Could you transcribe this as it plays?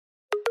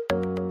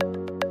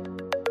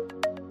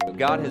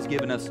God has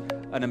given us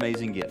an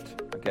amazing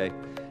gift, okay?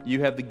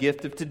 You have the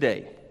gift of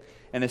today.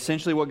 And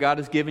essentially what God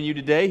has given you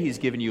today, He's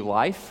given you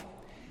life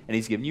and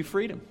He's given you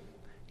freedom.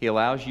 He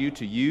allows you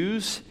to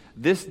use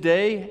this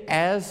day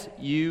as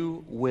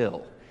you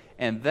will.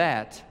 And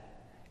that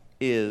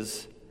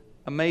is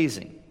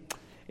amazing.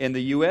 In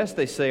the U.S.,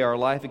 they say our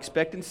life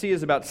expectancy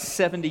is about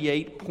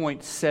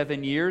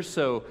 78.7 years,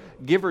 so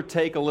give or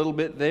take a little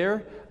bit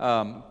there.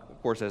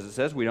 Of course, as it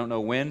says, we don't know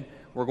when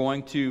we're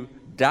going to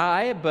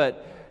die,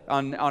 but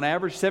on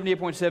average,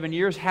 78.7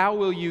 years. How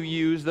will you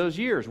use those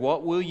years?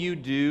 What will you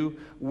do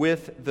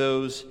with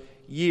those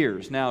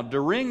years? Now,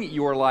 during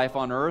your life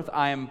on earth,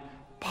 I am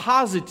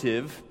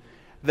positive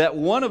that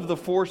one of the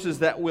forces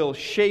that will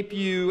shape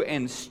you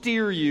and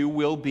steer you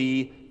will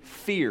be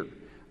fear.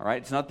 All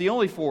right, it's not the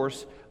only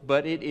force,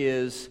 but it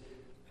is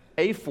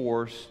a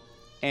force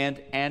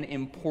and an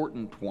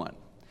important one.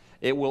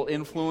 It will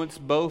influence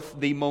both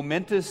the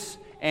momentous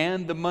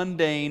and the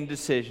mundane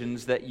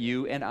decisions that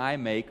you and I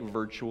make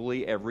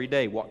virtually every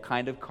day. What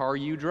kind of car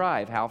you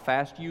drive, how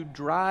fast you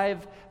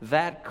drive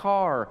that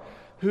car,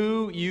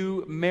 who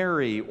you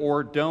marry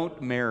or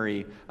don't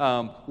marry,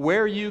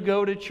 where you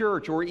go to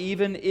church, or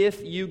even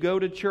if you go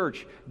to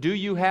church. Do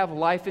you have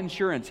life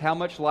insurance? How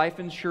much life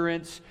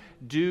insurance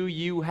do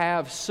you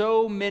have?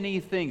 So many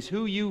things.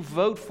 Who you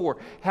vote for.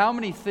 How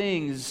many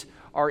things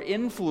are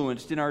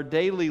influenced in our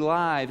daily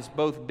lives,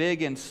 both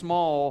big and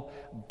small,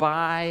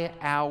 by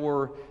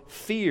our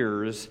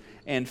fears.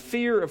 And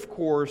fear, of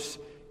course,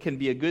 can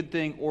be a good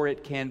thing or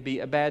it can be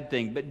a bad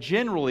thing. But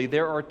generally,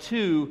 there are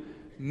two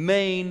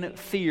main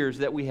fears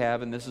that we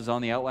have, and this is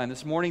on the outline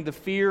this morning: the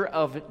fear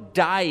of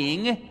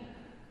dying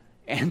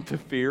and the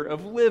fear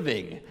of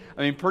living.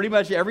 I mean, pretty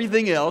much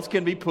everything else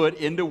can be put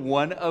into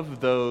one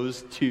of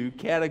those two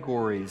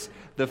categories: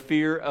 the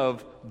fear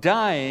of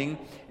dying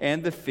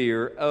and the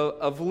fear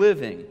of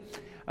living.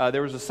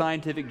 There was a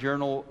scientific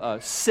journal,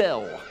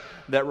 Cell,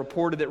 that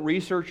reported that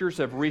researchers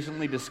have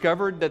recently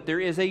discovered that there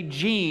is a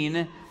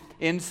gene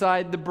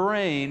inside the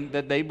brain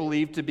that they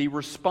believe to be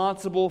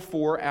responsible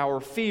for our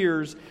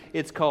fears.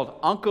 It's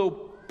called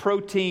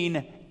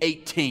oncoprotein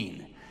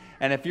 18.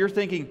 And if you're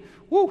thinking,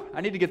 whoo,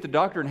 I need to get the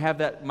doctor and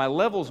have my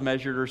levels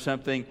measured or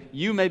something,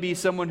 you may be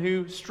someone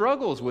who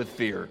struggles with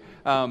fear.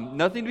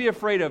 Nothing to be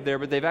afraid of there,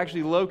 but they've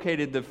actually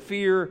located the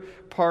fear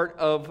part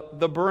of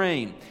the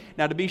brain.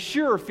 Now, to be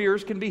sure,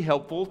 fears can be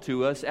helpful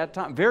to us at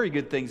times, very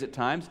good things at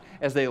times,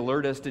 as they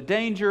alert us to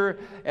danger,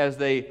 as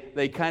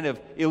they kind of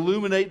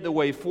illuminate the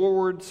way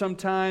forward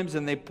sometimes,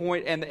 and they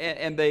point and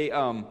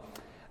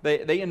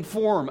they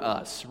inform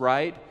us,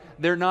 right?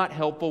 They're not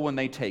helpful when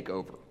they take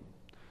over.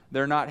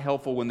 They're not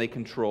helpful when they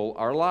control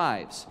our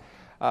lives.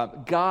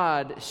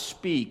 God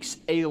speaks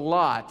a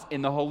lot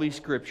in the Holy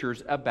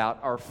Scriptures about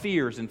our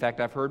fears. In fact,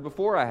 I've heard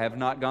before, I have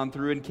not gone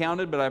through and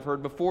counted, but I've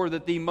heard before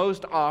that the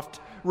most oft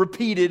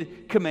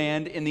repeated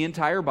command in the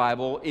entire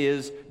Bible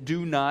is,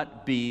 do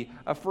not be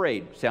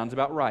afraid. Sounds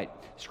about right.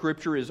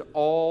 Scripture is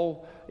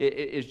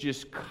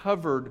just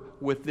covered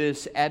with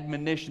this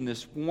admonition,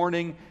 this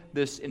warning,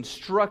 this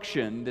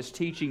instruction, this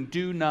teaching: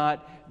 do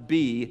not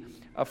be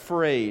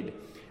afraid.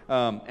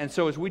 And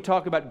so as we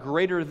talk about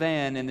greater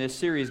than in this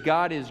series,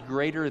 God is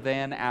greater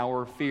than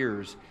our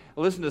fears.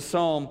 Listen to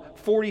Psalm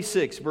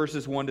 46,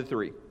 verses 1 to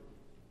 3.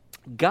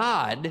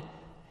 God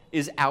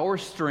is our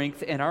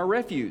strength and our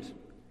refuge.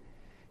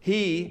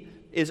 He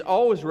is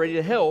always ready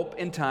to help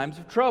in times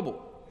of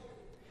trouble.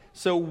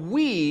 So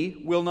we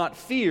will not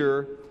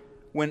fear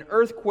when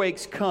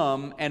earthquakes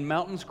come and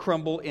mountains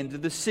crumble into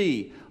the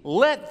sea.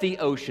 Let the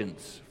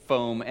oceans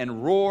foam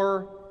and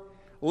roar.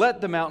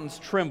 Let the mountains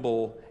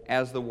tremble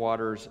as the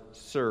waters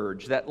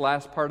surge. That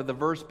last part of the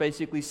verse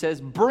basically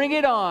says, bring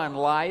it on,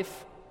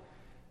 life.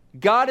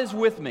 God is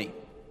with me.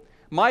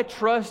 My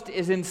trust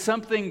is in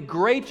something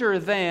greater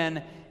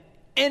than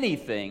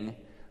anything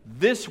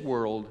this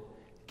world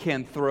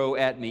can throw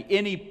at me.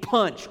 Any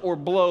punch or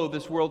blow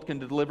this world can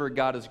deliver,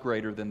 God is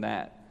greater than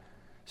that.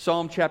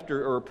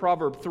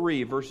 Proverb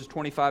 3, verses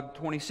 25 to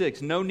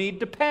 26. No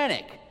need to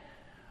panic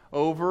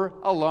over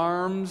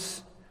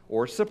alarms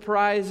or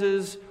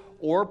surprises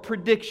or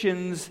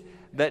predictions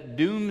that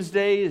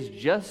doomsday is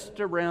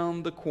just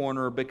around the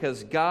corner,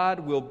 because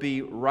God will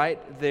be right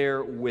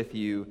there with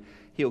you.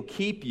 He'll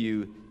keep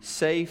you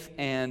safe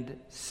and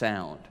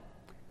sound.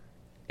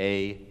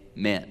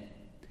 Amen.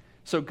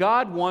 So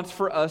God wants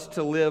for us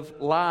to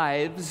live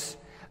lives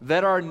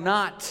that are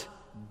not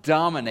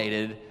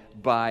dominated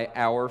by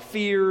our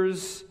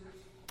fears,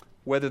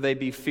 whether they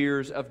be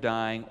fears of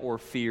dying or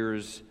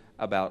fears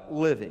about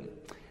living.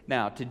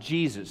 Now, to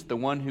Jesus, the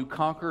one who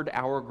conquered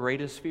our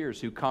greatest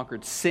fears, who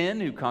conquered sin,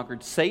 who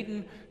conquered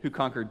Satan, who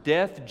conquered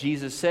death,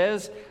 Jesus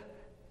says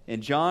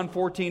in John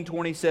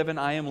 14:27,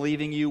 I am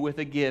leaving you with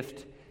a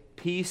gift,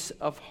 peace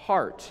of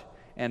heart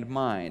and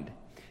mind.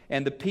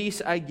 And the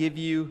peace I give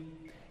you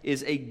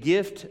is a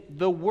gift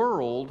the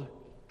world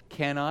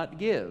cannot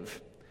give.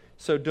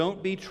 So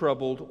don't be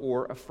troubled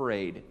or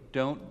afraid.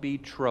 Don't be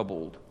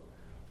troubled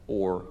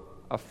or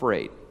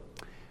afraid.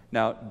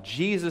 Now,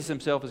 Jesus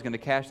himself is going to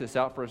cash this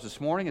out for us this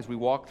morning as we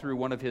walk through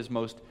one of his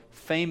most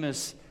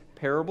famous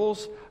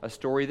parables, a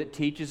story that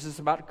teaches us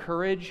about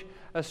courage,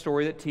 a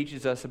story that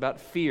teaches us about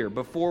fear.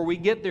 Before we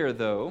get there,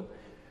 though,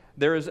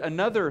 there is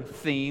another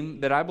theme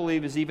that I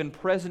believe is even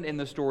present in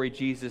the story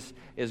Jesus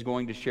is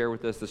going to share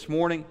with us this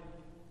morning,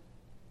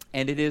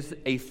 and it is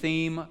a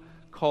theme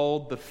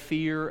called the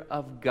fear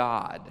of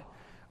God,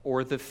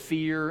 or the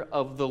fear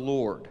of the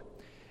Lord.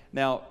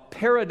 Now,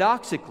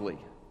 paradoxically,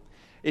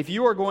 if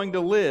you are going to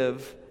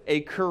live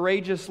a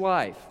courageous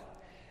life,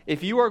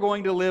 if you are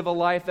going to live a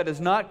life that is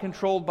not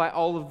controlled by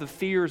all of the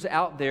fears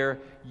out there,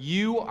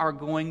 you are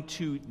going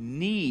to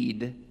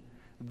need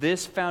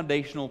this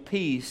foundational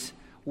piece,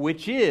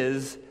 which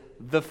is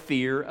the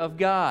fear of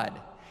God.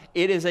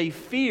 It is a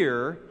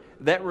fear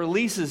that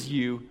releases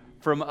you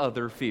from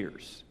other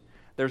fears.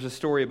 There's a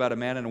story about a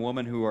man and a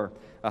woman who are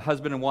a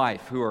husband and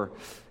wife who are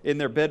in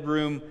their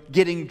bedroom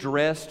getting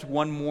dressed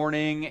one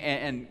morning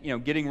and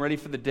getting ready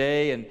for the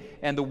day,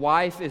 and the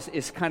wife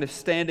is kind of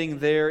standing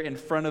there in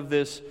front of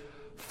this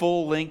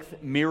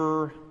full-length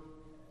mirror,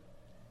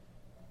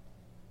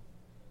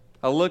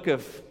 a look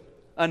of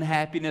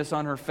unhappiness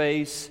on her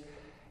face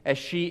as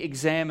she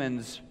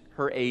examines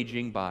her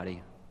aging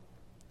body.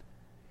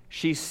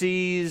 She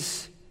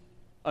sees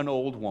an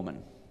old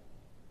woman.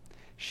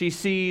 She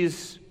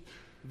sees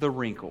the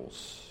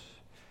wrinkles.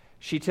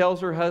 She tells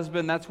her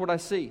husband, "That's what I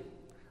see.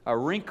 A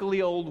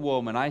wrinkly old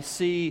woman. I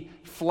see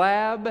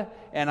flab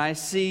and I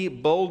see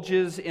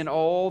bulges in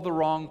all the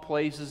wrong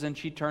places." And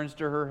she turns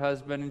to her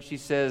husband and she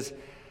says,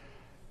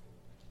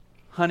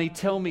 "Honey,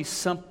 tell me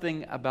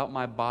something about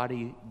my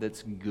body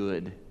that's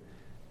good."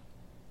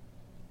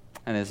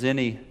 And as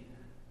any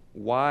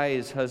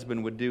wise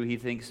husband would do, he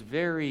thinks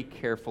very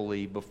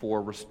carefully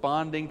before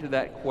responding to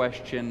that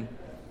question.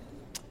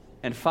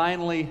 And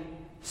finally,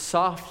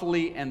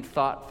 softly and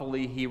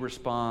thoughtfully, he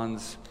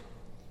responds,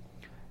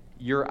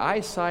 "Your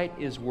eyesight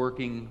is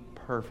working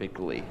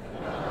perfectly."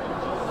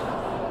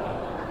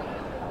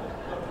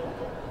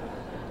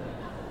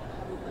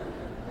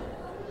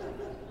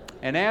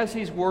 And as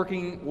he's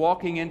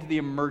walking into the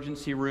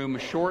emergency room a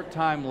short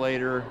time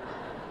later,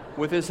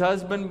 with his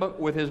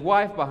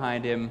wife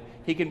behind him,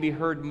 he can be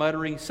heard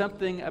muttering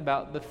something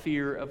about the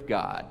fear of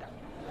God.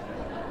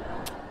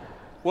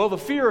 Well, the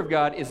fear of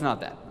God is not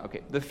that.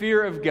 Okay, the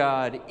fear of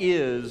God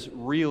is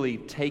really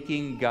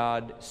taking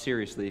God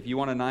seriously. If you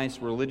want a nice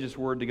religious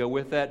word to go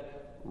with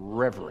that,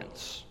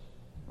 reverence.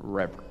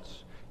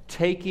 Reverence.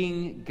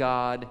 Taking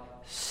God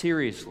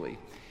seriously.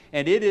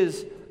 And it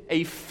is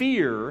a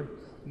fear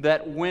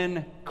that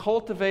when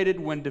cultivated,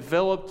 when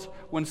developed,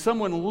 when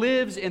someone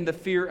lives in the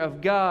fear of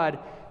God,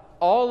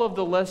 all of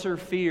the lesser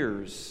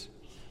fears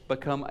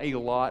become a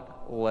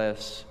lot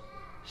less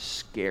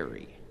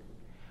scary.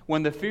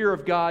 When the fear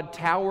of God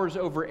towers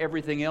over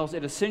everything else,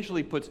 it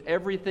essentially puts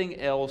everything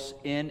else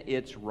in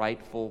its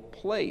rightful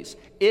place.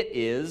 It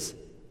is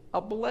a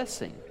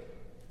blessing.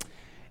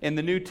 In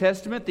the New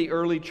Testament, the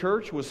early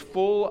church was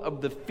full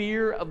of the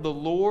fear of the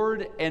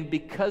Lord, and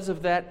because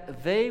of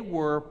that, they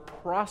were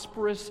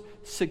prosperous,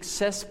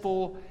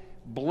 successful,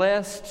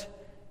 blessed,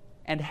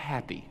 and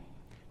happy.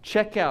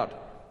 Check out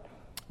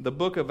the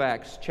book of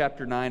Acts,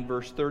 chapter 9,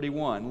 verse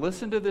 31.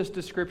 Listen to this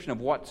description of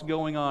what's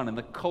going on in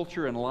the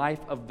culture and life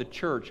of the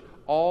church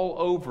all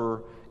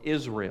over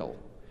Israel.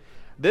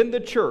 "Then the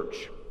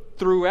church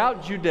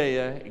throughout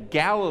Judea,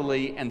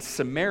 Galilee, and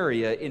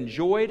Samaria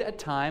enjoyed a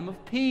time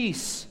of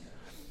peace.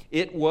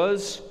 It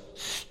was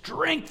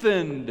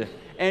strengthened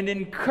and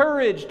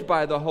encouraged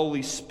by the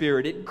Holy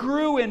Spirit. It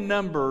grew in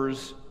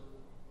numbers,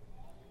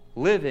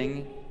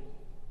 living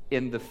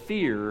in the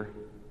fear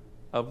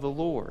of the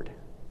Lord."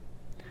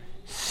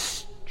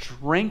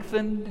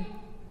 Strengthened,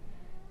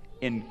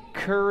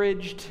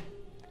 encouraged,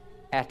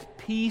 at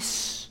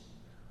peace,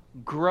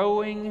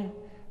 growing,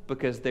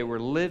 because they were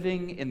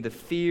living in the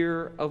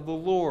fear of the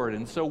Lord.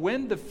 And so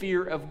when the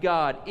fear of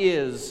God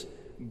is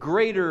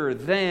greater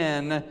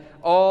than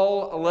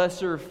all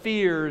lesser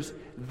fears,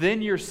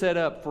 then you're set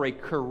up for a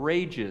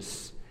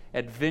courageous,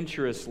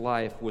 adventurous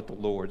life with the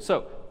Lord.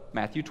 So,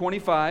 Matthew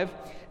 25,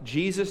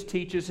 Jesus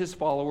teaches his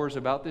followers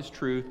about this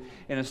truth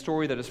in a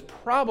story that is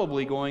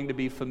probably going to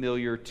be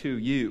familiar to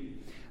you.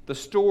 The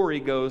story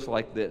goes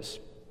like this.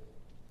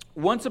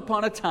 Once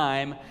upon a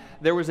time,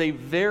 there was a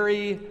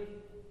very,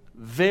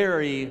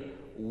 very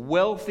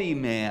wealthy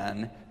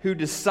man who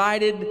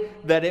decided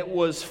that it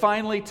was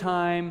finally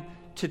time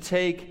to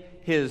take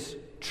his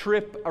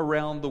trip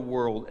around the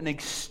world, an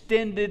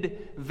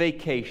extended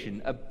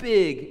vacation, a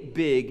big,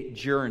 big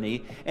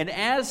journey. And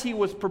as he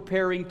was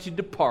preparing to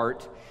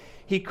depart,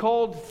 he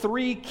called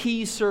 3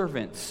 key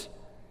servants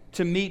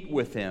to meet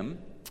with him.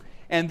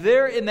 And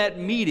there in that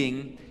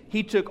meeting,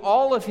 he took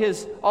all of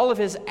his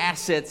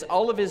assets,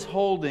 all of his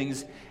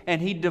holdings,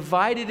 and he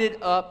divided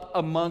it up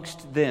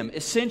amongst them.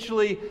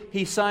 Essentially,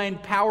 he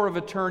signed power of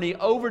attorney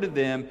over to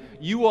them.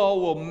 You all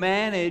will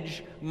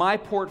manage my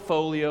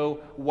portfolio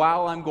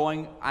while I'm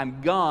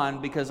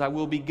gone, because I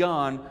will be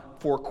gone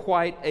for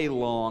quite a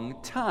long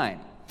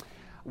time.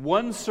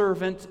 One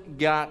servant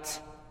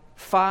got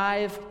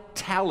 5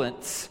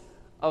 talents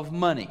of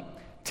money.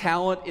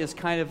 Talent is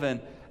kind of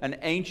an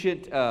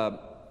ancient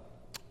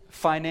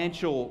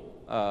financial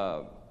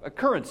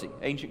currency,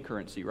 ancient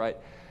currency, right?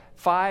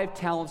 5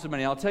 talents of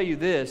money. I'll tell you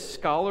this,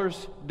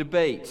 scholars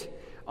debate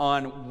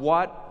on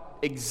what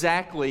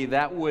exactly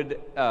that would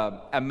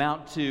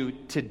amount to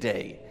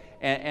today.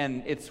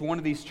 And it's one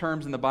of these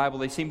terms in the Bible,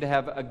 they seem to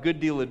have a good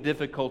deal of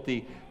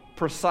difficulty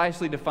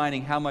precisely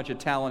defining how much a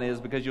talent is,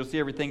 because you'll see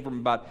everything from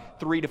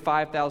about $3,000 to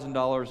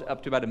 $5,000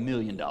 up to about $1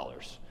 million.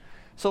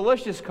 So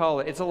let's just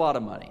call it, it's a lot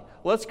of money.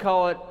 Let's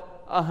call it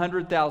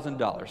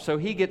 $100,000. So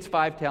he gets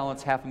 5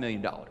 talents,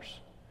 $500,000.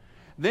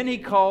 Then he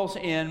calls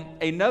in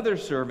another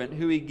servant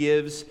who he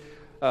gives,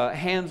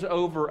 hands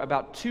over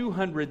about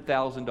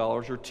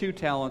 $200,000 or 2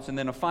 talents, and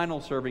then a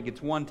final servant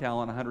gets 1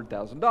 talent,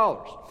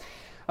 $100,000.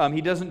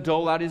 He doesn't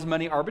dole out his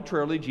money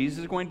arbitrarily. Jesus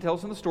is going to tell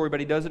us in the story, but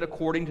he does it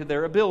according to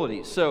their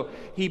abilities. So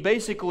he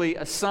basically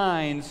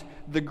assigns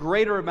the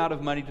greater amount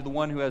of money to the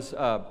one who has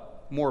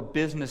more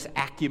business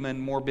acumen,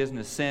 more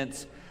business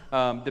sense.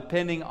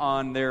 Depending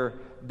on their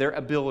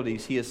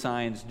abilities, he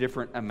assigns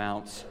different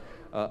amounts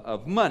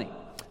of money.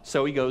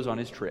 So he goes on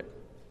his trip.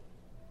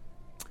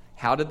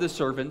 How did the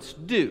servants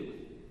do?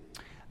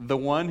 The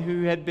one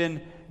who had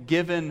been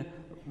given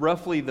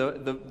roughly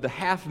the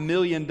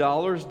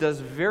 $500,000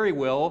 does very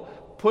well,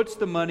 puts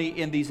the money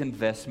in these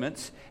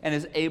investments, and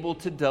is able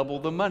to double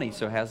the money,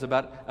 so has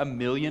about $1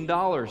 million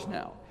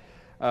now.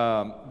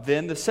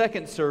 Then the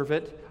second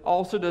servant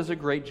also does a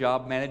great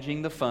job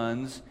managing the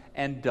funds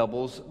and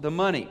doubles the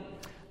money.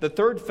 The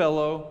third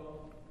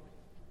fellow,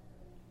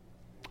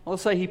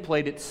 let's say he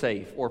played it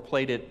safe, or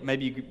played it,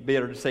 maybe you could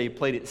better to say he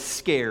played it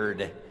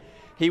scared.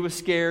 He was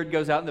scared,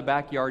 goes out in the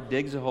backyard,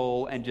 digs a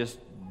hole, and just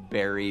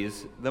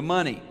buries the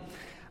money.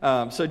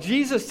 So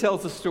Jesus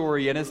tells the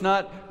story, and it's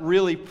not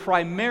really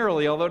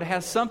primarily, although it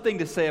has something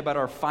to say about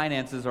our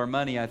finances, our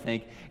money, I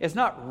think, it's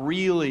not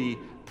really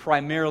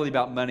primarily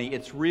about money.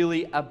 It's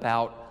really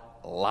about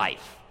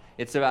life.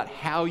 It's about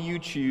how you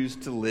choose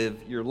to live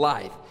your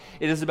life.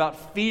 It is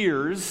about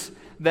fears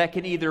that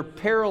can either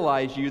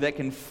paralyze you, that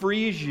can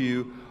freeze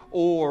you,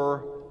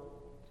 or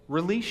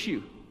release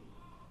you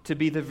to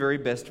be the very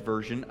best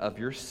version of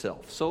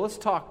yourself. So let's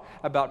talk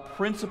about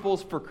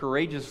principles for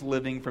courageous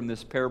living from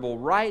this parable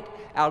right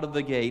out of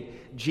the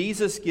gate.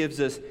 Jesus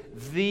gives us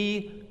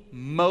the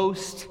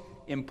most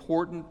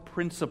important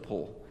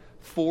principle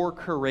for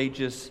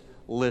courageous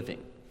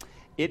living.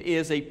 It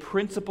is a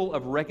principle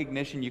of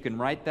recognition. You can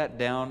write that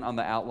down on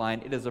the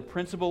outline. It is a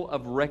principle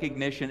of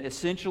recognition,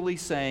 essentially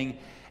saying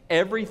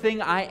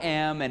everything I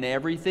am and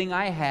everything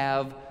I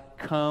have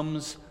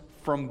comes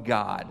from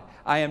God.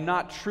 I am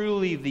not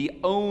truly the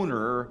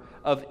owner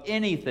of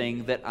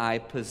anything that I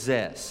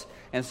possess.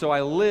 And so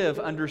I live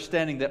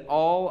understanding that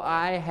all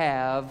I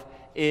have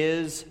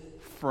is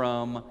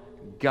from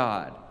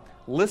God.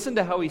 Listen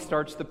to how he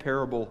starts the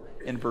parable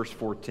in verse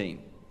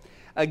 14.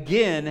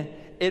 Again,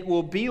 it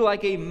will be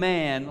like a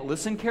man,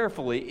 listen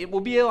carefully, it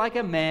will be like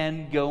a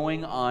man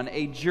going on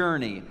a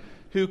journey,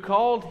 who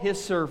called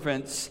his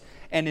servants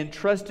and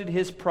entrusted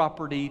his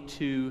property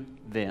to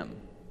them.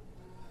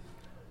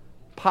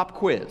 Pop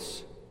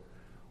quiz.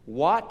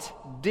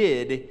 What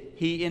did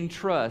he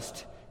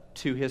entrust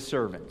to his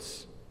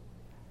servants?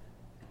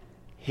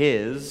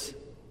 His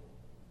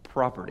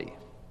property.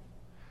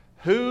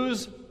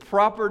 Whose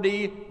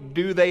property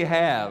do they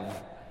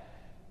have?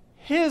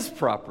 His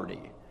property.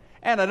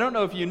 And I don't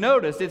know if you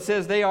noticed, it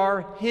says they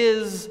are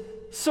his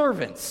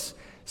servants.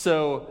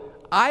 So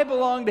I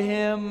belong to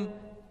him,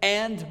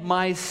 and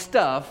my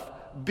stuff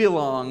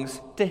belongs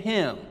to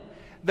him.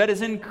 That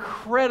is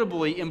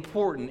incredibly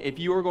important if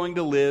you are going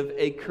to live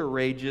a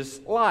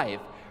courageous life.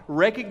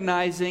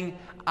 Recognizing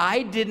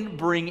I didn't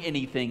bring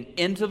anything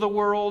into the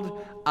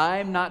world,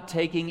 I'm not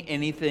taking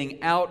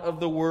anything out of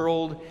the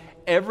world.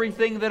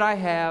 Everything that I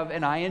have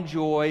and I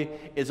enjoy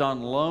is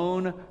on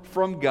loan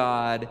from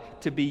God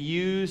to be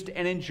used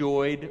and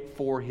enjoyed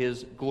for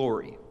his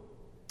glory.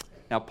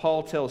 Now,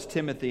 Paul tells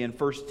Timothy in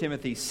 1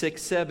 Timothy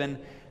 6:7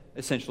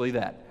 essentially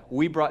that.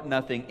 We brought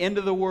nothing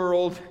into the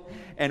world,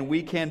 and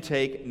we can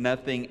take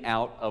nothing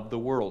out of the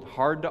world.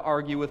 Hard to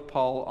argue with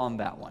Paul on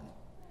that one.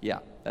 Yeah,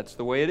 that's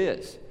the way it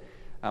is.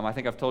 I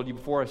think I've told you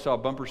before, I saw a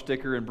bumper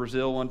sticker in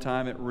Brazil one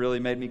time. It really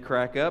made me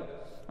crack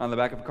up. On the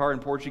back of a car in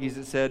Portuguese,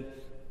 it said,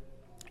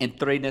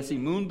 "Entrei nesse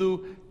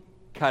mundo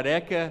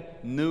careca,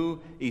 nu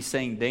e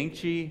sem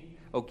dente,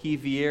 o que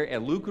vier é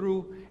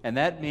lucro." And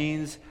that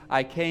means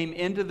I came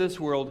into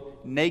this world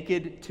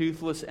naked,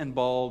 toothless, and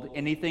bald.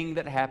 Anything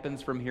that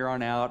happens from here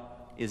on out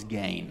is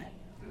gain.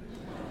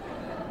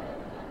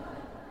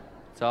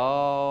 It's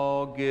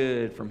all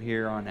good from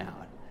here on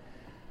out.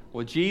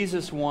 Well,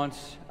 Jesus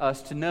wants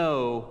us to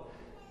know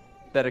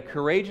that a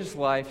courageous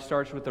life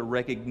starts with a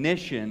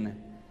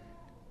recognition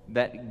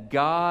that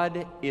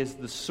God is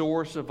the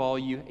source of all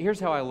you. Here's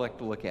how I like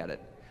to look at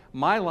it.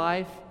 My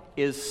life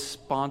is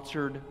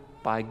sponsored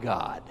by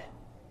God.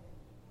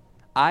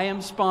 I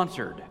am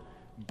sponsored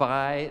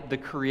by the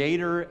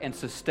creator and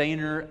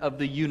sustainer of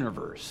the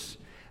universe.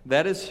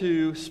 That is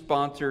who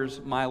sponsors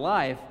my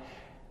life.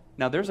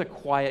 Now, there's a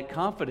quiet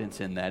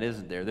confidence in that,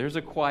 isn't there? There's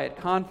a quiet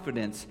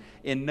confidence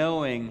in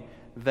knowing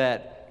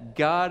that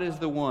God is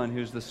the one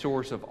who's the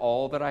source of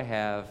all that I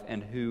have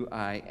and who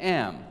I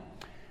am.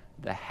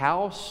 The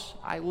house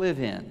I live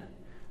in,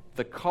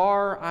 the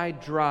car I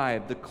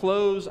drive, the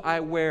clothes I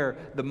wear,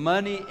 the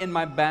money in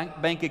my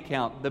bank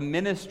account, the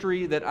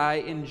ministry that I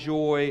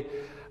enjoy,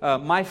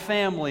 my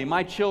family,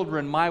 my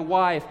children, my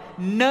wife,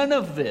 none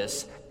of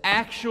this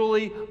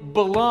actually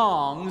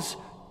belongs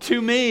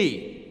to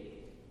me.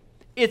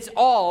 It's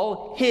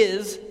all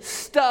His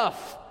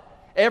stuff.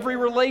 Every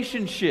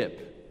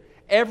relationship,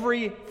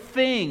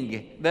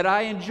 everything that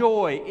I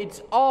enjoy,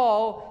 it's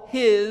all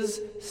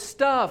His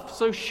stuff.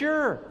 So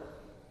sure,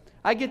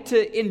 I get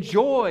to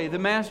enjoy the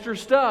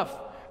Master's stuff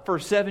for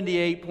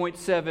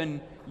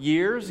 78.7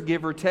 years,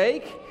 give or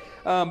take.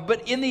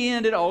 But in the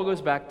end, it all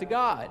goes back to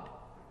God.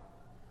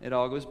 It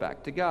all goes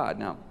back to God.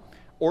 Now,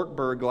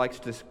 Ortberg likes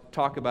to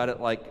talk about it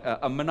like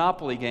a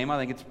Monopoly game. I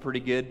think it's a pretty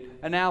good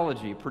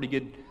analogy, pretty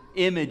good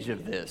image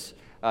of this.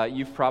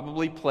 You've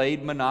probably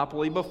played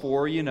Monopoly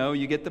before. You know,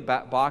 you get the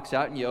box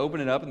out and you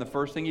open it up, and the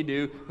first thing you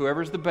do,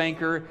 whoever's the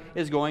banker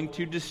is going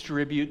to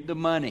distribute the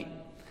money.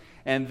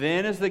 And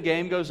then as the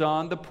game goes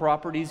on, the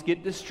properties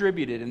get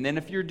distributed. And then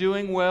if you're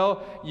doing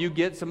well, you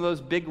get some of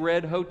those big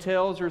red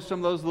hotels or some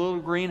of those little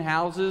green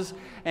houses,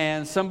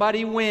 and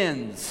somebody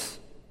wins.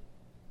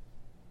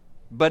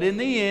 But in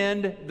the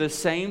end, the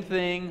same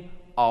thing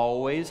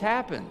always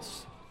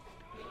happens.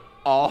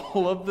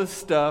 All of the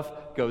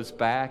stuff goes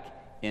back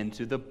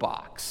into the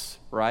box,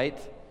 right?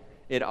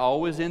 It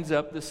always ends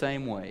up the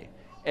same way.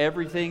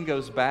 Everything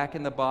goes back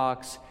in the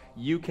box.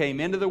 You came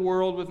into the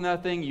world with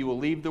nothing. You will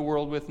leave the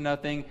world with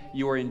nothing.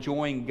 You are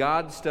enjoying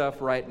God's stuff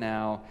right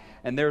now.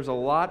 And there's a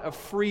lot of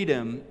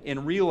freedom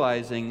in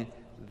realizing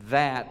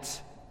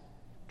that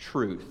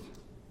truth.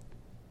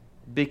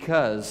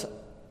 Because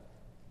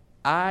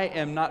I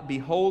am not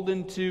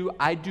beholden to,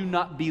 I do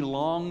not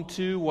belong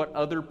to what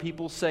other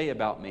people say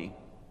about me.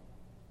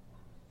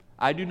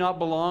 I do not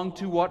belong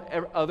to what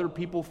other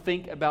people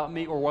think about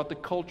me or what the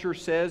culture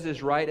says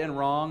is right and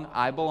wrong.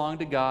 I belong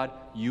to God.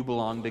 You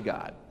belong to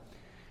God.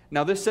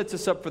 Now, this sets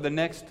us up for the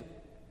next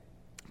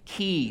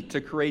key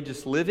to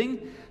courageous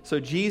living. So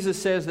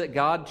Jesus says that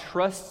God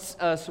trusts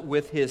us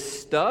with His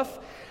stuff.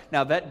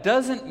 Now, that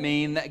doesn't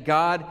mean that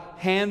God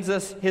hands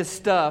us His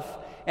stuff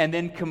and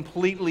then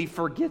completely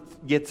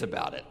forgets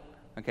about it.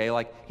 Okay,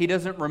 like He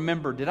doesn't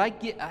remember.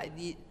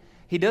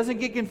 He doesn't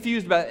get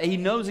confused about it. He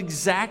knows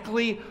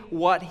exactly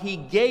what He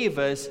gave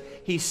us.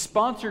 He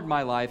sponsored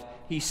my life.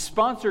 He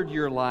sponsored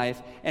your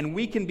life. And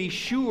we can be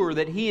sure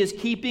that He is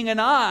keeping an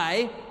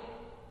eye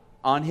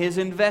on His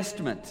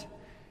investment.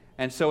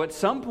 And so at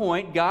some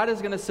point, God is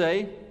going to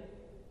say,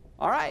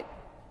 all right,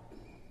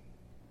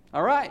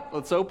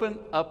 let's open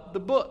up the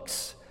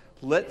books.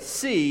 Let's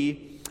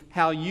see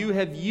how you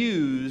have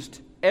used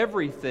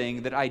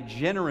everything that I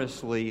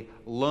generously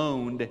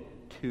loaned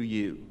to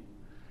you.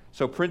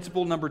 So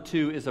principle number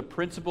 2 is a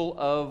principle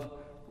of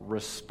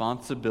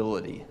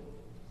responsibility.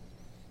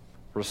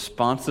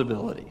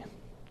 Responsibility.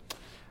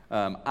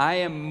 I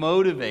am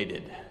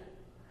motivated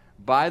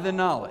by the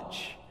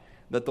knowledge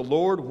that the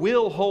Lord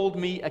will hold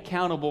me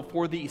accountable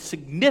for the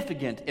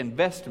significant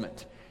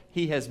investment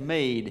He has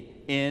made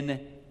in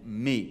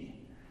me.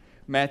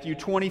 Matthew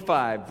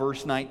 25,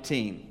 verse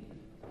 19.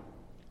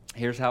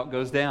 Here's how it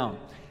goes down.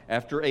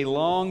 After a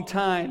long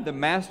time, the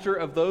master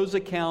of those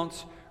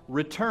accounts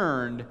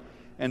returned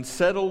and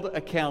settled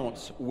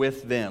accounts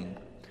with them.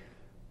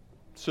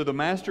 So the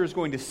master is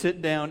going to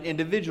sit down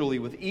individually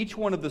with each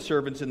one of the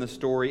servants in the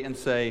story and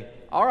say,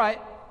 all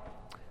right,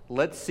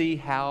 let's see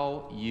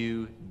how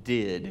you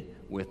did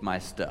with my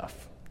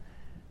stuff.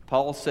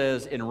 Paul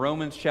says in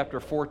Romans chapter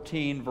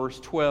 14, verse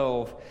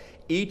 12,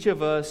 each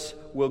of us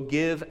will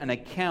give an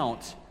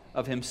account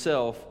of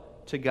himself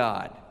to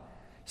God.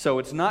 So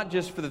it's not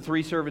just for the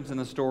 3 servants in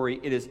the story,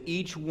 it is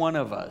each one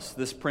of us,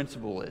 this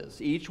principle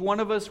is. Each one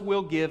of us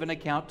will give an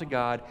account to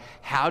God.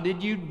 How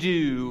did you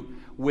do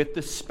with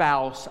the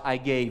spouse I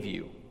gave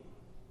you?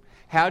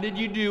 How did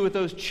you do with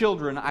those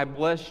children I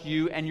blessed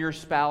you and your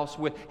spouse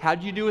with? How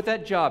did you do with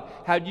that job?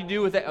 How did you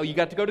do with that? Oh, you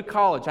got to go to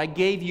college. I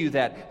gave you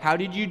that. How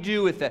did you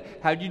do with that?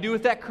 How did you do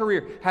with that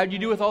career? How did you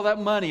do with all that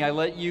money I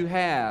let you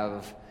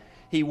have?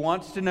 He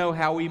wants to know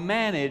how we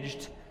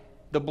managed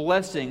the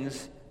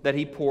blessings that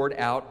He poured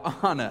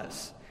out on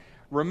us.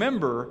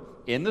 Remember,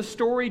 in the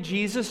story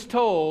Jesus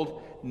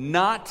told,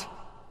 not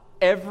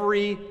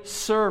every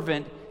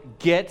servant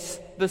gets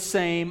the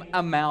same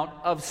amount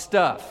of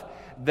stuff.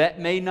 That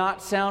may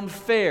not sound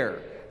fair.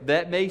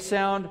 That may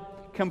sound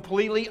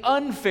completely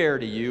unfair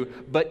to you,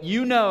 but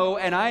you know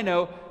and I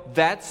know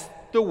that's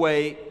the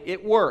way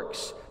it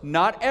works.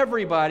 Not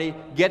everybody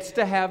gets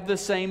to have the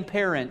same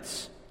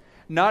parents.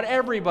 Not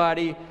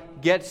everybody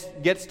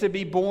gets to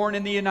be born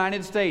in the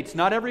United States.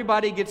 Not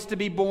everybody gets to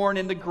be born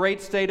in the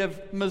great state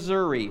of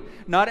Missouri.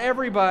 Not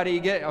everybody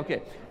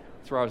okay,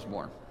 that's where I was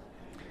born.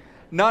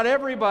 Not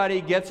everybody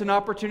gets an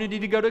opportunity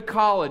to go to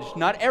college.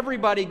 Not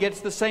everybody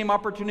gets the same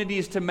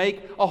opportunities to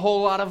make a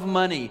whole lot of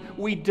money.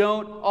 We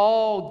don't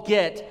all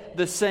get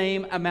the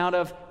same amount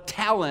of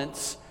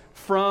talents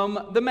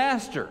from the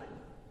master.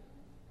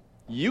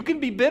 You can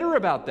be bitter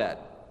about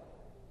that.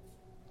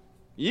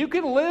 You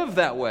can live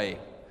that way.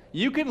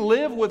 You can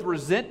live with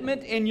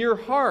resentment in your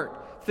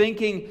heart,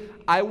 thinking,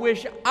 I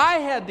wish I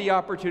had the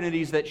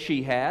opportunities that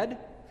she had.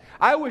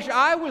 I wish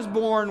I was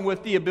born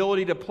with the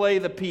ability to play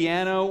the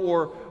piano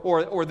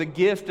or the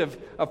gift of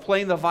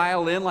playing the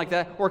violin like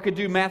that, or could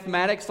do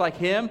mathematics like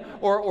him,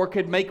 or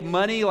could make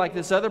money like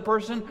this other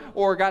person,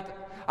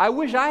 I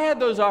wish I had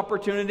those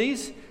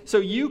opportunities. So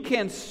you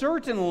can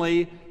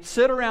certainly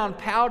sit around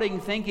pouting,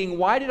 thinking,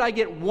 why did I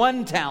get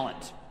 1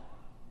 talent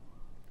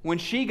when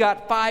she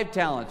got 5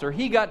 talents or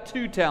he got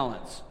 2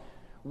 talents?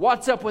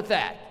 What's up with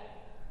that?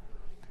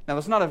 Now,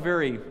 that's not a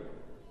very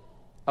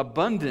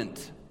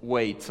abundant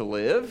way to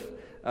live,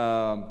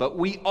 but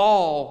we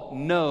all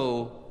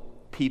know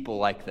people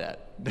like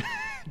that,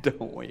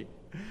 don't we?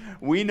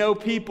 We know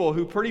people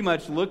who pretty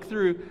much look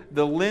through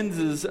the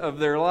lenses of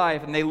their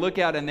life, and they look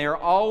out and they're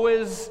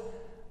always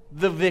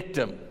the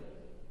victim.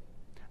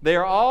 They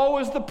are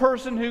always the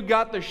person who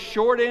got the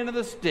short end of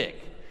the stick.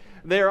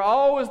 They're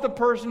always the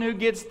person who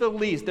gets the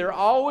least. They're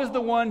always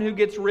the one who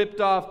gets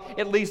ripped off.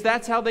 At least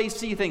that's how they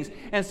see things.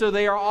 And so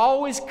they are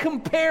always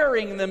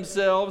comparing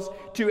themselves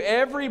to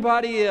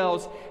everybody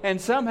else. And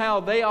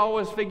somehow they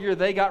always figure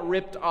they got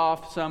ripped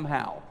off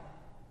somehow.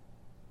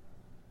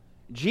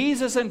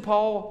 Jesus and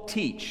Paul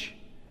teach,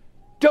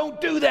 don't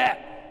do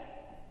that.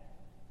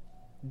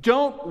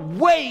 Don't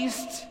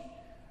waste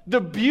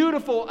the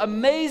beautiful,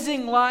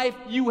 amazing life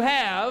you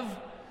have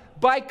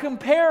by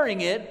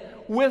comparing it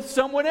with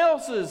someone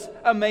else's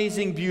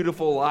amazing,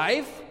 beautiful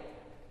life.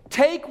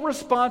 Take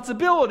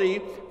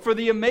responsibility for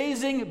the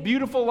amazing,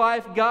 beautiful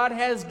life God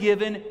has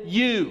given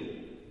you.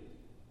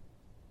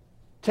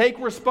 Take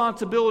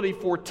responsibility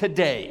for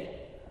today.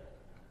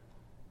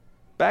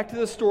 Back to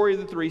the story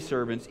of the 3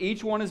 servants.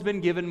 Each one has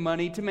been given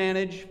money to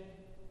manage.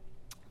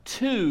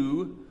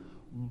 2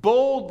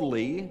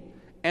 boldly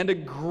and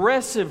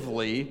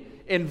aggressively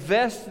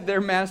invest their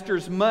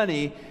master's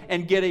money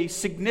and get a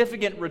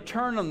significant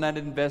return on that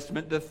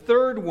investment. The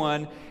 3rd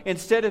one,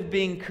 instead of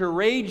being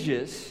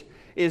courageous,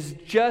 is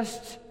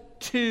just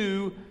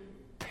too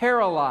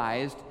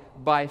paralyzed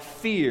by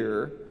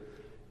fear,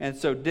 and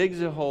so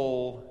digs a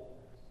hole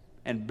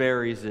and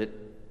buries it.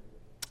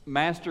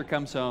 Master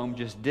comes home,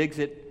 just digs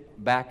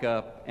it back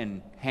up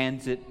and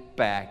hands it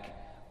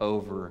back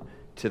over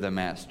to the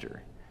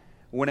master.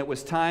 When it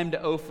was time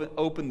to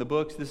open the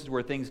books, this is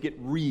where things get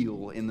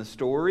real in the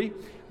story.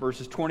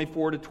 Verses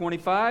 24 to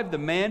 25, the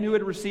man who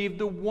had received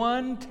the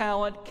 1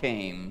 talent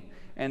came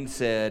and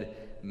said,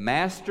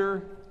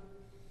 Master,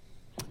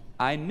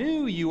 I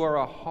knew you are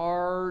a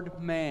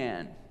hard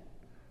man,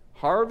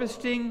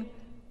 harvesting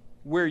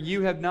where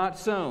you have not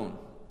sown,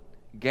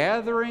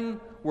 gathering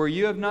where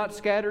you have not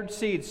scattered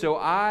seed. So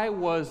I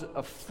was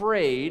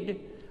afraid.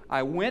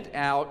 I went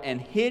out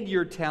and hid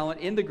your talent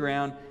in the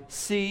ground.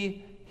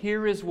 See,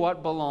 here is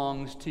what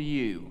belongs to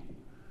you.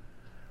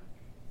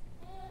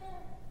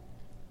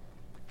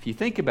 If you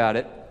think about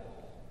it,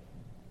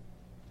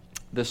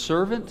 the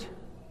servant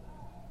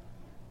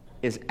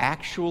is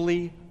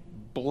actually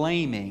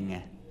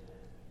blaming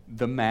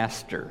the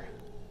master.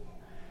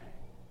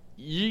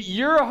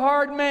 You're a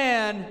hard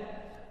man.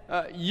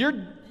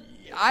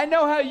 I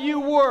know how you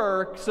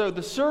work. So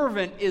the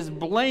servant is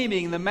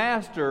blaming the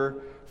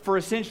master for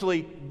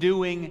essentially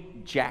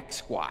doing jack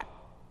squat,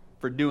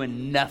 for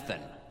doing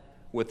nothing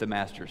with the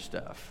master's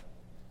stuff.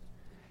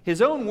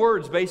 His own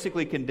words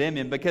basically condemn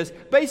him, because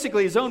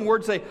basically his own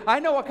words say,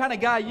 I know what kind of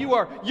guy you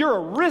are. You're a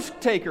risk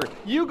taker.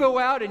 You go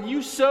out and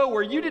you sow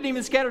where you didn't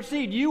even scatter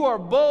seed. You are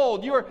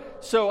bold.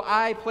 So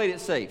I played it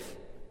safe.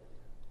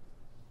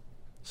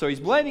 So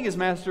he's blaming his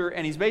master,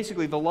 and he's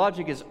basically, the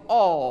logic is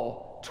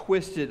all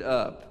twisted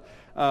up.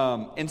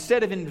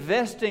 Instead of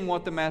investing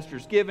what the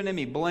master's given him,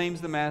 he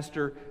blames the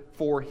master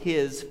for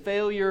his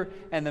failure,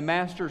 and the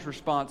master's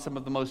response, some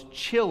of the most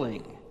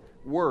chilling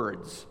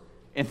words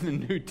in the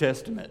New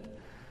Testament.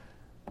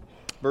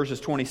 Verses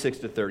 26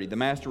 to 30. The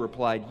master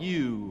replied,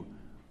 You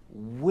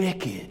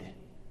wicked,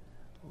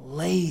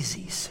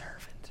 lazy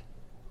servant.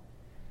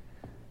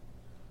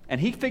 And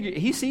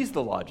he sees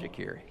the logic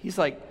here. He's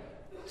like,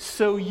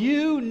 so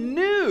you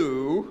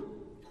knew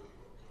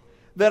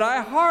that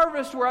I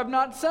harvest where I've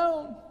not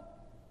sown,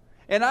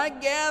 and I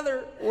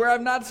gather where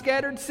I've not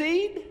scattered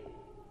seed?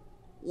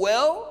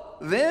 Well,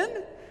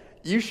 then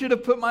you should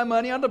have put my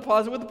money on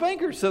deposit with the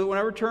bankers, so that when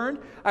I returned,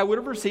 I would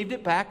have received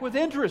it back with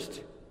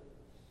interest.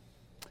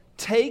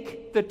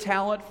 Take the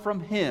talent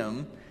from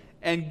him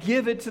and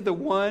give it to the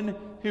one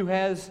who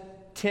has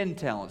 10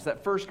 talents.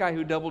 That first guy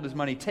who doubled his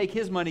money, take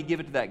his money, give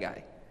it to that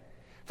guy.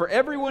 For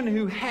everyone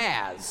who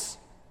has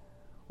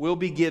will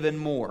be given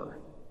more,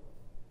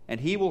 and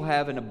he will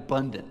have an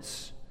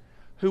abundance.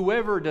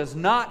 Whoever does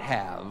not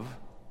have,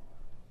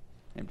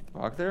 empty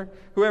pocket there,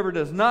 whoever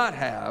does not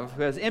have,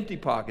 who has empty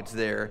pockets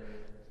there,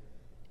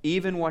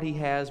 even what he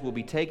has will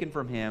be taken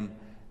from him.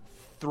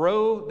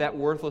 Throw that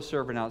worthless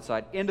servant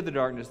outside into the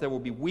darkness. There will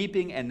be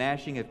weeping and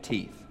gnashing of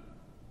teeth.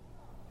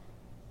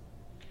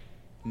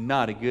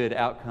 Not a good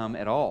outcome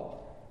at all.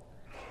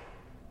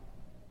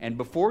 And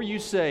before you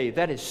say,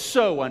 that is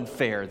so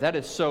unfair, that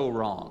is so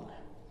wrong,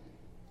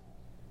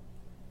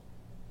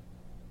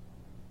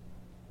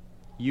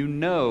 you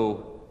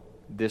know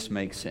this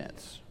makes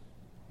sense.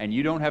 And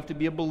you don't have to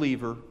be a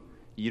believer.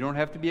 You don't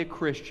have to be a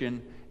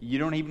Christian. You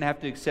don't even have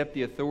to accept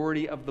the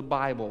authority of the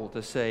Bible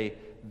to say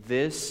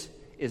this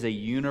is a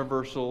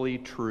universally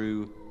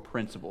true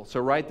principle. So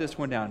write this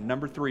one down.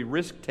 Number 3,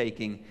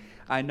 risk-taking.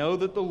 I know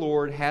that the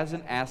Lord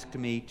hasn't asked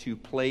me to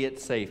play it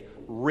safe.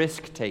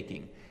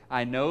 Risk-taking.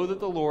 I know that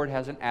the Lord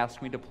hasn't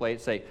asked me to play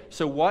it safe.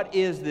 So what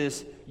is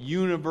this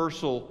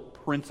universal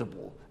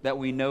principle that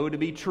we know to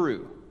be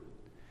true?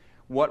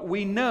 What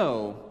we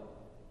know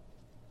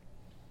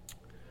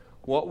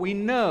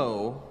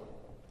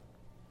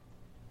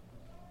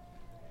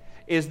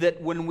is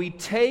that when we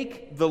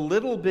take the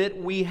little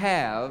bit we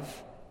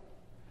have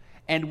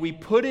and we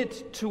put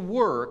it to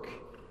work,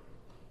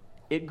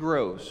 it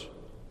grows.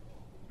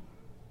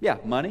 Yeah,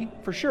 money,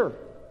 for sure.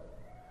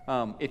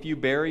 If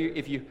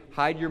you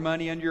hide your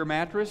money under your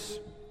mattress,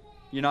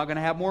 you're not going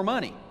to have more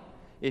money.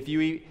 If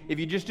you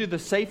just do the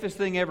safest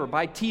thing ever,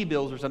 buy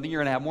T-bills or something, you're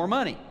going to have more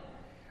money.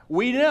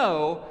 We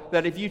know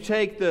that if you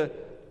take the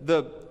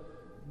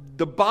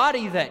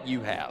body that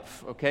you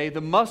have, okay,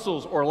 the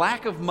muscles or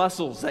lack of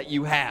muscles that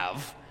you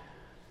have,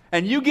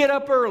 and you get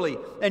up early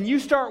and you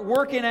start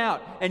working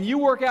out and you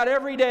work out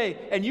every day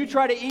and you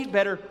try to eat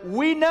better,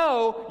 we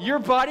know your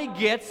body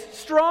gets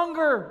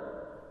stronger.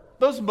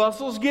 Those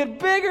muscles get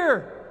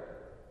bigger.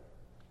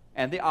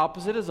 And the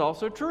opposite is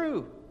also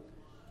true.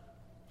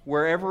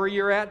 Wherever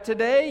you're at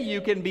today,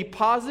 you can be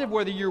positive,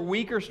 whether you're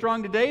weak or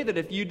strong today, that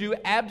if you do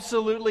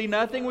absolutely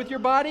nothing with your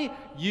body,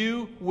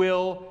 you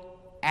will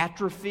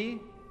atrophy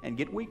and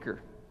get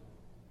weaker.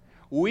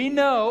 We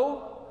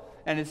know,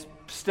 and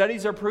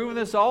studies are proving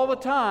this all the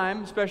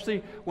time,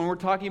 especially when we're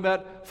talking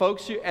about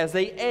folks who, as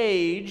they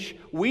age,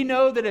 we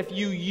know that if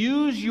you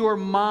use your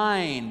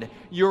mind,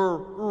 you're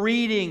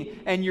reading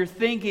and you're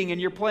thinking and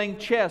you're playing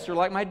chess, or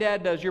like my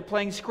dad does, you're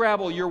playing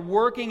Scrabble, you're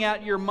working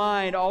out your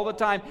mind all the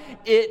time,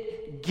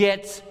 it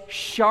gets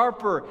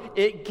sharper,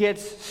 it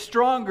gets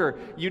stronger.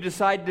 You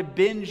decide to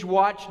binge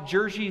watch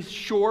Jersey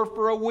Shore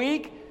for a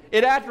week,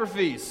 it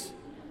atrophies.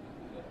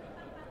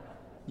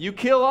 You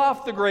kill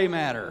off the gray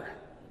matter.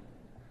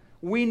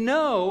 We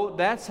know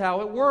that's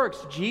how it works.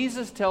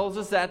 Jesus tells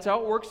us that's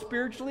how it works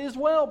spiritually as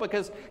well,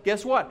 because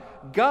guess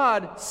what?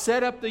 God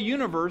set up the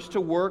universe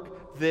to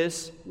work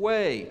this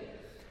way.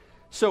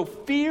 So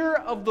fear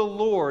of the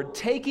Lord,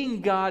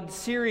 taking God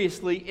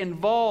seriously,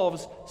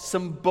 involves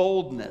some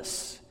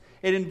boldness.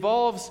 It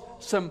involves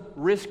some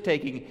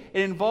risk-taking.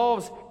 It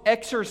involves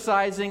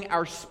exercising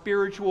our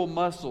spiritual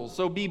muscles.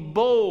 So be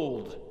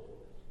bold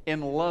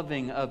in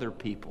loving other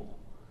people.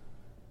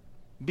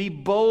 Be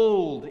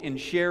bold in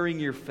sharing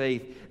your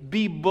faith.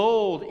 Be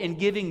bold in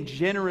giving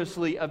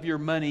generously of your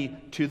money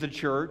to the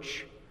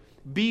church.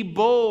 Be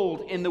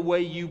bold in the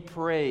way you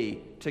pray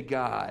to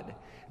God.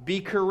 Be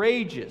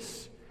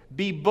courageous.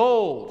 Be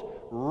bold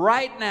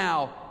right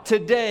now,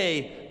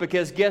 today,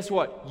 because guess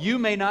what? You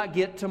may not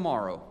get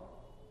tomorrow.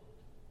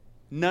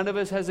 None of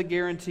us has a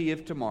guarantee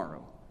of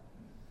tomorrow.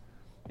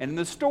 And in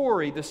the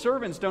story, the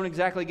servants don't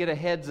exactly get a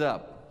heads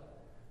up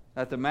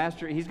that the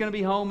master, he's going to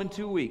be home in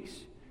 2 weeks.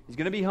 He's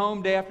going to be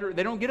home day after.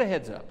 They don't get a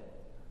heads up.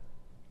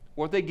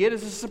 What they get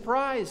is a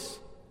surprise.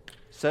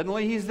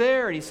 Suddenly he's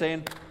there and he's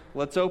saying,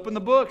 let's open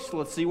the books.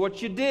 Let's see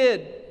what you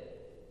did.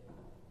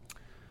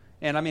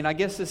 And I mean, I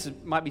guess this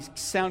might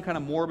sound kind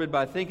of morbid, but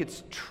I think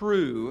it's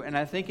true. And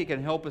I think it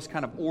can help us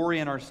kind of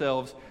orient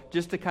ourselves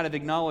just to kind of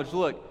acknowledge,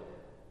 look,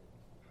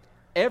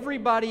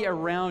 everybody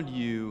around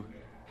you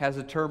has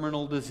a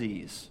terminal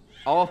disease.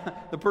 All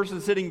the person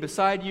sitting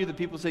beside you, the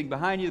people sitting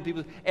behind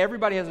you,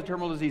 everybody has a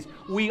terminal disease.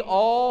 We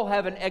all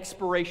have an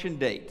expiration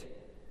date.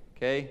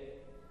 Okay?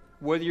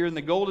 Whether you're in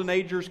the Golden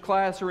Agers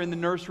class or in the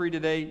nursery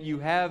today, you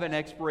have an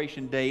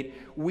expiration date.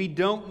 We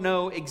don't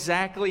know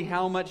exactly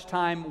how much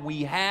time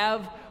we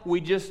have. We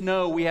just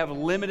know we have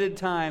limited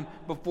time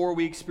before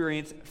we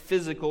experience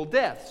physical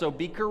death. So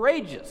be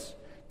courageous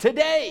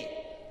today.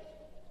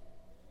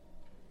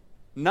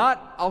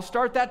 Not, I'll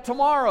start that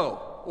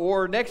tomorrow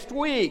or next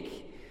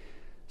week.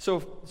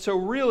 So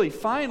really,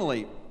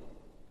 finally,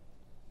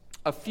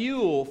 a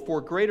fuel for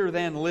greater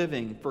than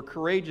living, for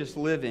courageous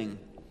living,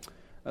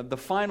 the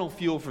final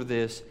fuel for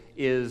this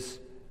is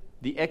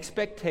the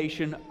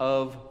expectation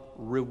of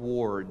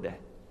reward.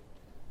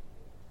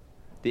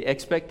 The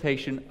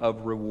expectation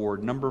of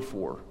reward. Number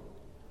 4,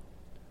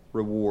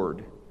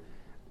 reward.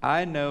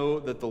 I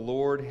know that the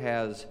Lord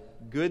has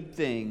good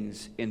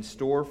things in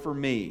store for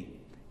me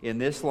in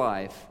this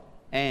life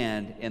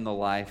and in the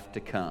life to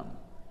come.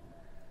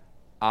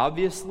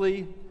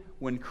 Obviously,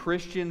 when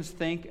Christians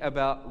think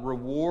about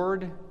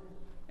reward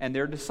and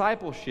their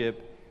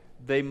discipleship,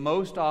 they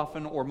most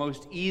often or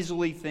most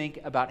easily think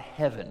about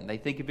heaven. They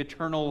think of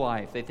eternal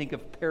life. They think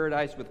of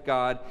paradise with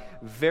God.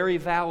 Very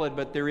valid,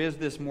 but there is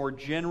this more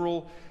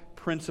general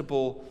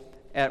principle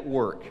at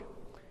work.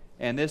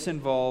 And this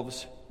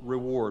involves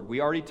reward.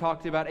 We already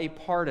talked about a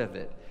part of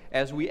it.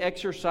 As we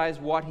exercise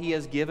what He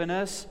has given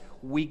us,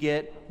 we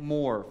get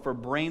more. For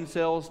brain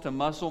cells to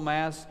muscle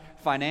mass,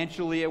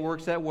 financially it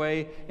works that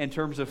way. In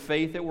terms of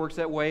faith, it works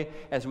that way.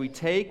 As we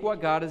take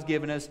what God has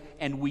given us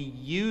and we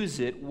use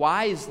it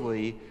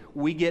wisely,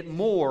 we get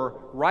more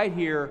right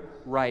here,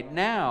 right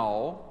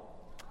now,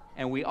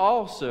 and we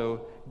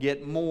also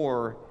get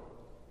more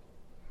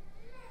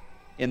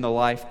in the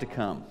life to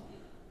come.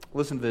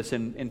 Listen to this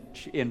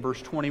in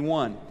verse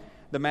 21.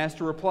 The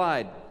master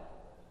replied,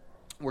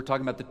 we're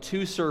talking about the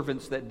two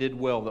servants that did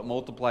well, that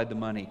multiplied the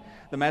money.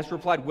 The master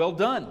replied, "Well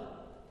done,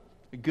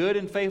 good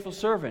and faithful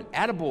servant.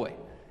 Attaboy,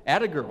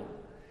 attagirl.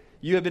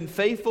 You have been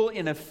faithful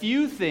in a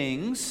few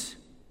things.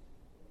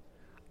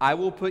 I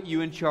will put you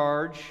in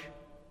charge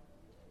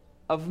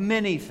of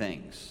many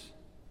things.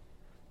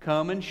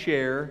 Come and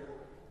share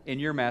in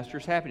your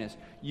master's happiness."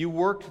 You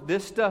worked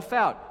this stuff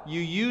out.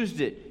 You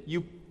used it.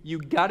 You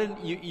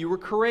were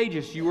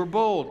courageous. You were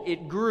bold.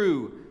 It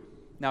grew.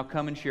 Now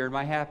come and share in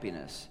my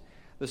happiness.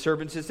 The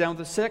servant sits down with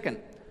the second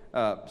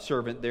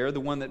servant there, the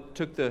one that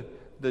took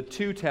the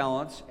 2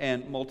 talents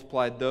and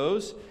multiplied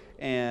those.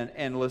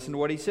 And listen to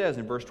what he says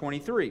in verse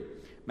 23.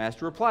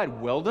 Master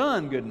replied, "Well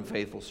done, good and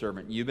faithful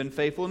servant. You've been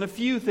faithful in a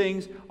few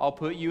things. I'll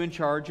put you in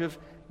charge of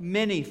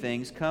many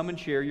things. Come and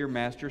share your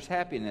master's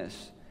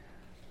happiness."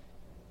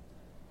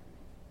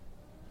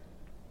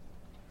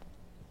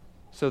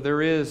 So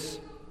there is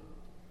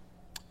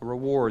a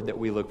reward that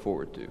we look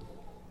forward to.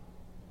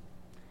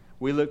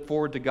 We look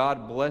forward to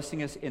God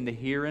blessing us in the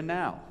here and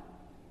now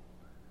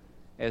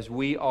as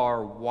we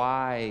are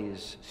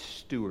wise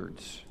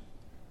stewards,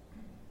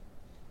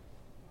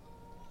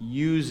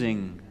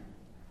 using,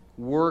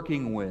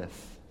 working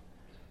with,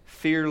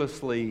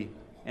 fearlessly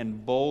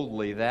and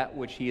boldly that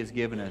which He has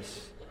given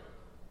us,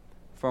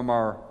 from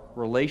our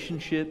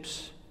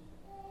relationships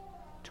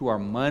to our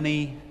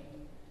money,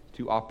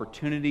 to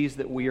opportunities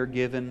that we are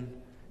given,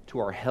 to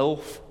our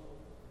health,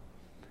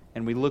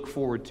 and we look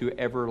forward to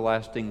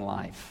everlasting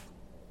life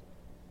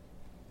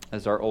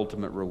as our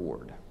ultimate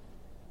reward.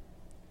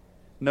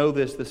 Know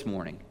this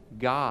morning: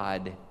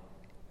 God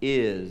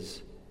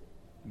is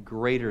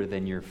greater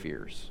than your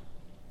fears.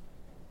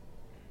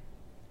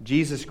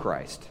 Jesus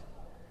Christ,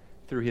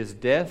 through His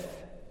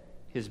death,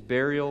 His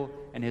burial,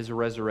 and His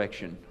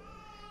resurrection,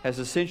 has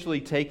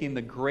essentially taken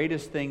the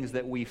greatest things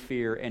that we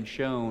fear and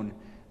shown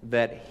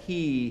that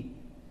He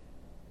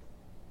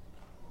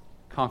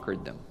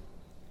conquered them.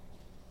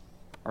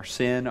 Our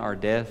sin, our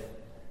death,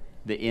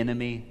 the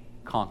enemy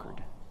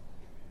conquered.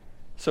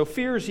 So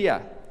fears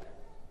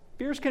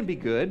can be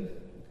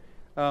good.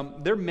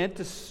 They're meant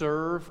to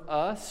serve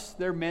us.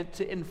 They're meant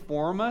to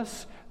inform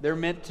us. They're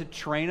meant to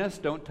train us.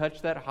 Don't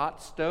touch that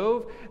hot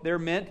stove. They're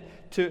meant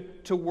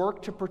to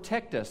work to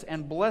protect us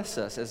and bless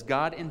us as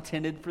God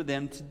intended for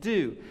them to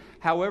do.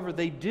 However,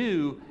 they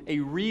do a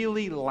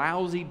really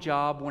lousy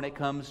job when it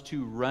comes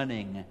to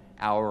running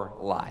our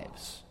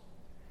lives.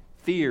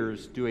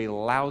 Fears do a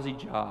lousy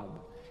job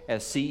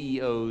as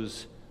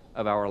CEOs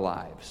of our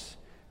lives.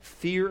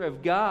 Fear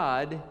of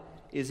God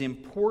is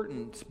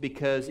important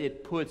because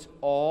it puts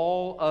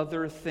all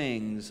other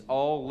things,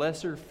 all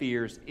lesser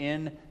fears,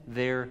 in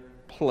their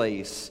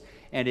place,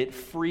 and it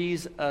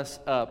frees us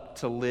up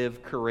to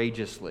live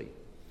courageously.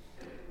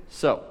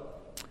 So,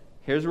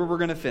 here's where we're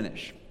going to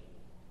finish.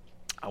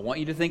 I want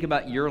you to think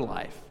about your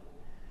life.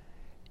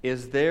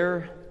 Is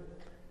there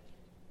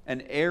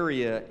an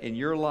area in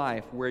your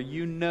life where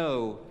you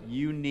know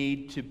you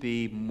need to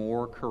be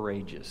more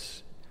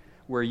courageous,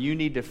 where you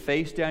need to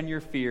face down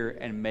your fear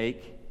and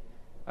make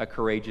a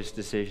courageous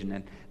decision?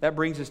 And that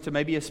brings us to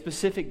maybe a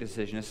specific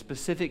decision, a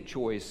specific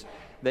choice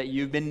that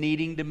you've been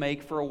needing to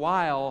make for a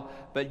while,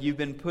 but you've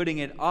been putting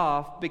it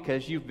off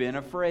because you've been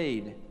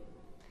afraid.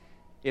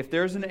 If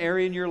there's an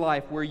area in your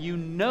life where you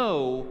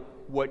know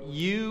what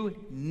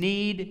you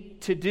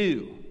need to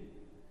do,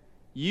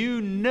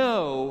 you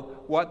know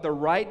what the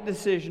right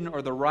decision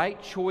or the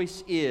right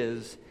choice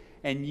is,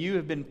 and you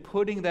have been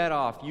putting that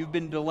off, you've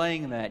been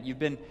delaying that, you've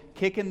been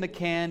kicking the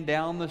can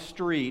down the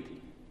street,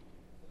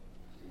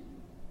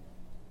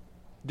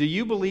 do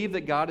you believe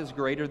that God is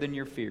greater than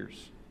your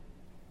fears?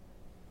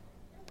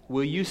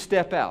 Will you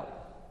step out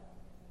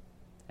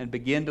and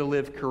begin to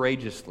live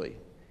courageously?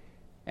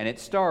 And it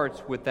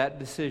starts with that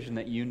decision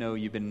that you know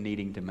you've been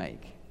needing to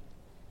make.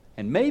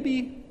 And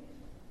maybe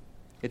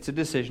it's a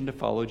decision to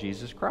follow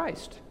Jesus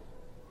Christ.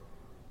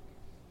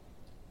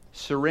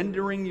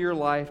 Surrendering your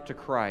life to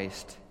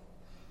Christ.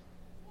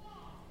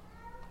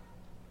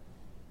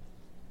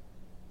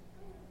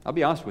 I'll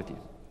be honest with you.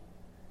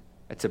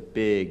 It's a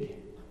big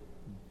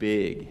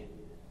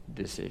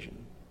decision.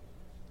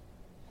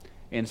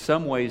 In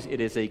some ways, it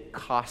is a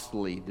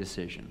costly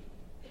decision,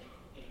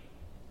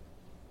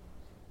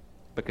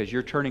 because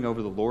you're turning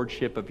over the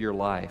lordship of your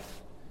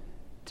life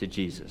to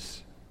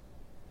Jesus.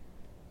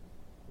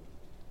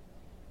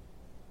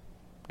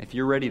 If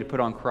you're ready to put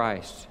on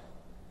Christ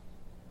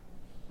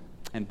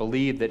and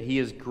believe that He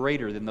is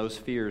greater than those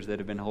fears that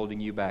have been holding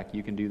you back,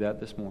 you can do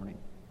that this morning.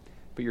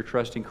 Put your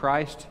trust in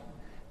Christ,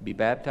 be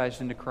baptized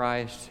into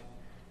Christ,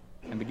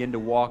 and begin to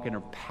walk in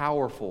a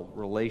powerful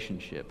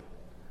relationship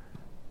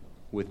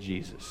with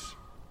Jesus.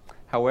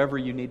 However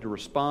you need to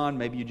respond,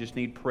 maybe you just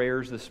need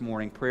prayers this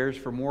morning, prayers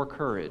for more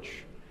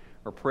courage,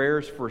 or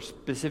prayers for a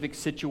specific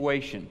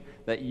situation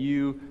that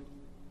you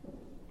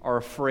are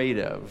afraid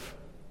of.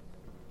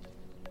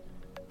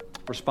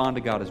 Respond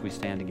to God as we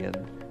stand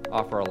together.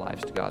 Offer our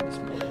lives to God this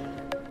morning.